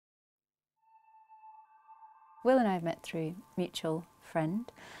Will and I have met through mutual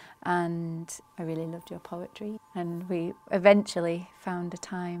friend, and I really loved your poetry, and we eventually found a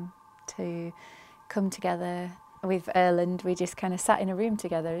time to come together. With Erland, we just kind of sat in a room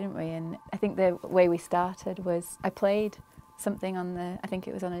together, didn't we? And I think the way we started was I played something on I think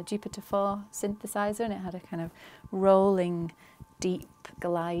it was on a Jupiter 4 synthesizer, and it had a kind of rolling, deep,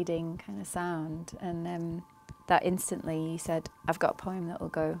 gliding kind of sound. And that instantly you said, I've got a poem that will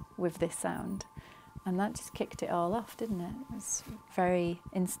go with this sound. And that just kicked it all off, didn't it? It was very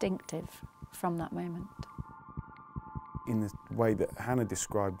instinctive from that moment. In the way that Hannah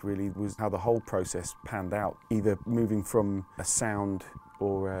described really was how the whole process panned out, either moving from a sound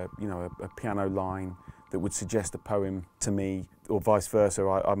or a piano line that would suggest a poem to me, or vice versa.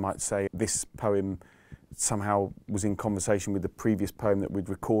 I might say this poem somehow was in conversation with the previous poem that we'd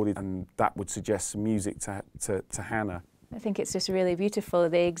recorded, and that would suggest some music to Hannah. I think it's just really beautiful.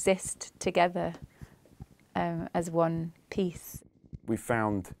 They exist together as one piece. We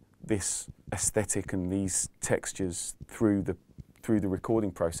found this aesthetic and these textures through the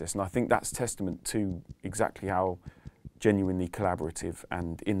recording process, and I think that's testament to exactly how genuinely collaborative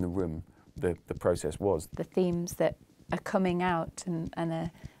and in the room the process was. The themes that are coming out and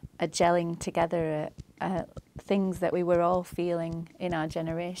are gelling together are things that we were all feeling in our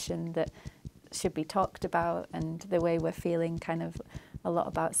generation that should be talked about, and the way we're feeling kind of a lot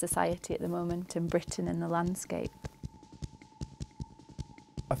about society at the moment and Britain and the landscape.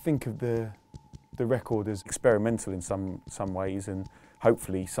 I think of the record as experimental in some ways, and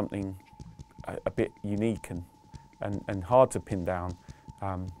hopefully something a bit unique and hard to pin down,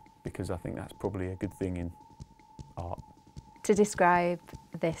 because I think that's probably a good thing in art. To describe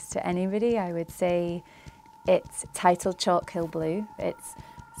this to anybody, I would say it's titled Chalk Hill Blue. It's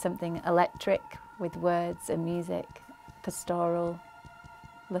something electric with words and music, pastoral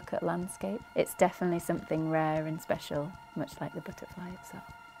look at landscape. It's definitely something rare and special, much like the butterfly itself.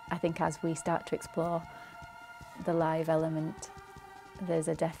 I think as we start to explore the live element, there's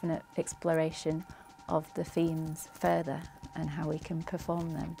a definite exploration of the themes further and how we can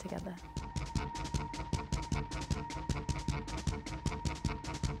perform them together.